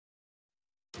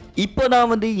இப்போ தான்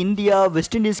வந்து இந்தியா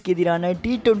வெஸ்ட் இண்டீஸ்க்கு எதிரான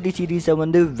T20 சீரீஸை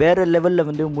வந்து வேறு லெவலில்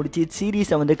வந்து முடிச்சு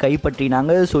சீரீஸை வந்து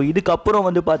கைப்பற்றினாங்க. ஸோ இதுக்கப்புறம்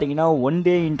வந்து பார்த்தீங்கன்னா ஒன்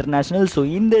டே இன்டர்நேஷ்னல். ஸோ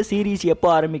இந்த சீரீஸ் எப்போ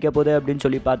ஆரம்பிக்க போகுது அப்படின்னு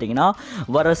சொல்லி பார்த்தீங்கன்னா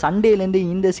வர சண்டேலேருந்து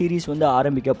இந்த சீரீஸ் வந்து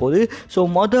ஆரம்பிக்க போகுது. ஸோ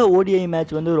ODI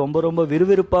மேட்ச் வந்து ரொம்ப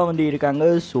விறுவிறுப்பாக வந்து இருக்காங்க.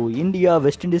 ஸோ இந்தியா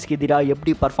வெஸ்ட் இண்டீஸ்க்கு எதிராக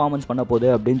எப்படி பர்ஃபார்மன்ஸ் பண்ண போகுது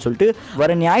அப்படின்னு சொல்லிட்டு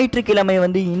வர ஞாயிற்றுக்கிழமை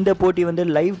வந்து இந்த போட்டி வந்து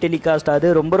லைவ் டெலிகாஸ்ட்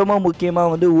ஆகுது. ரொம்ப முக்கியமாக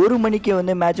வந்து 1 மணிக்கு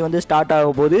வந்து மேட்ச் வந்து ஸ்டார்ட் ஆக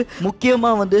போகுது.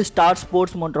 முக்கியமாக வந்து ஸ்டார்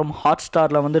ஸ்போர்ட்ஸ் மற்றும் ஹாட்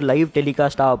ஸ்டாரில் வந்து லைவ்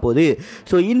டெலிகாஸ்ட் ஆக போகுது.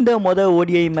 ஸோ இந்த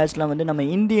ODI மேட்ச்சில் வந்து நம்ம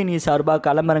இந்திய அணி சார்பாக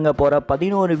களமிறங்க போகிற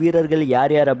 11 வீரர்கள்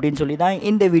யார் அப்படின்னு சொல்லி தான்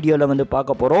இந்த வீடியோவில் வந்து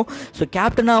பார்க்க போகிறோம். ஸோ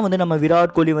கேப்டனாக வந்து நம்ம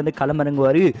விராட் கோலி வந்து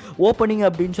களமிறங்குவார். ஓப்பனிங்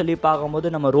அப்படின்னு சொல்லி பார்க்கும்போது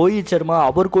நம்ம ரோஹித் சர்மா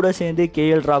அவர் கூட சேர்ந்து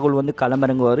KL ராகுல் வந்து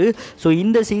களமிறங்குவார். ஸோ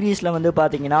இந்த சீரீஸில் வந்து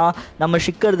பார்த்தீங்கன்னா நம்ம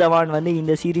ஷிக்கர் தவான் வந்து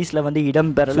இந்த சீரீஸில் வந்து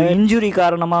இடம் பெறல. இன்ஜுரி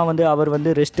காரணமாக வந்து அவர்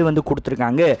வந்து ரெஸ்ட் வந்து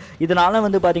கொடுத்துருக்காங்க. இதனால்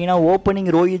வந்து பார்த்தீங்கன்னா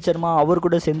ஓப்பனிங் ரோஹித் சர்மா அவர்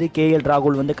கூட சேர்ந்து KL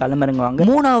ராகுல் வந்து களமிறங்குவாங்க.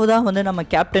 மூணாவதாக வந்து நம்ம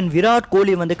கேப்டன் விராட்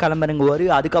கோலி வந்து களமிறங்குவார்.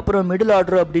 அதுக்கப்புறம் மிடில்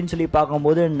ஆர்டர் அப்படின்னு சொல்லி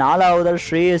பார்க்கும்போது 4ஆவதாக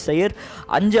ஸ்ரேயஸ் ஐயர்,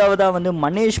 5ஆவதாக வந்து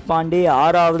மனேஷ் பாண்டே,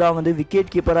 6ஆவதாக வந்து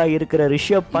விக்கெட் கீப்பராக இருக்கிற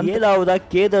ரிஷப் பந்த், 7ஆவதாக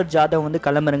கேதர் ஜாதவ் வந்து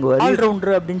களமிறங்குவார்.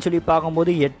 ஆல்ரவுண்டர் அப்படின்னு சொல்லி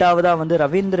பார்க்கும்போது 8ஆவதாக வந்து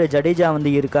ரவீந்திர ஜடேஜா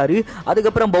வந்து இருக்காரு.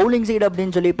 அதுக்கப்புறம் பவுலிங் சைடு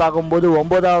அப்படின்னு சொல்லி பார்க்கும்போது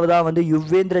 9ஆவதாக வந்து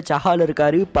யுவேந்திர சஹால்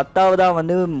இருக்காரு. 10ஆவதாக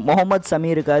வந்து முகமது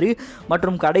சமீர் இருக்காரு.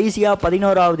 மற்றும் கடைசியாக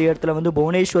 11ஆவது இடத்துல வந்து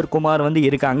புவனேஸ்வர் குமார் வந்து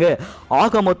இருக்காங்க.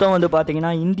 ஆக மொத்தம் வந்து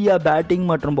பார்த்தீங்கன்னா இந்தியா பேட்டிங்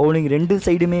மற்றும் பவுலிங் ரெண்டு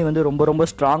சைடுமே வந்து ரொம்ப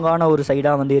ஸ்ட்ராங்கான ஒரு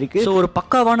சைடாக வந்து இருக்குது. ஸோ ஒரு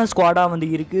பக்காவான ஸ்குவாடாக வந்து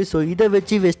இருக்குது. ஸோ இதை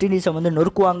வச்சு வெஸ்ட் இண்டீஸை வந்து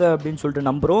நொறுக்குவாங்க அப்படின்னு சொல்லிட்டு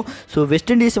நம்புகிறோம். ஸோ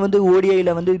வெஸ்ட் இண்டீஸ் வந்து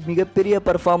ODIயில் வந்து மிகப்பெரிய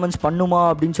பர்ஃபார்மன்ஸ் பண்ணுமா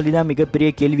அப்படின்னு சொல்லி தான் மிகப்பெரிய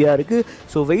கேள்வியாக இருக்குது.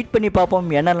 ஸோ வெயிட் பண்ணி பார்ப்போம்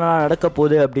என்னெல்லாம் நடக்க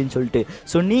போகுது அப்படின்னு சொல்லிட்டு.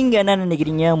 ஸோ நீங்கள் என்ன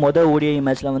நினைக்கிறீங்க ODI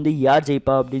மேட்ச்சில் வந்து யார்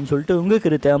ஜெயிப்பா அப்படின்னு சொல்லிட்டு உங்கள்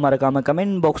கருத்தை மறக்காமல்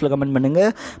கமெண்ட் பாக்ஸில் கமெண்ட்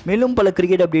பண்ணுங்கள். மேலும் பல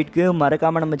கிரிக்கெட் அப்டேட்க்கு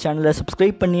மறக்காமல் நம்ம சேனலை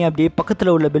சப்ஸ்கிரைப் பண்ணி அப்படியே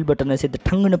பக்கத்தில் உள்ள பெல் பட்டனை சேர்த்து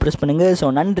டங்குன்னு ப்ரெஸ் பண்ணுங்கள். ஸோ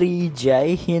நன்றி,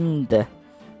 ஜெய் ஹிந்த்.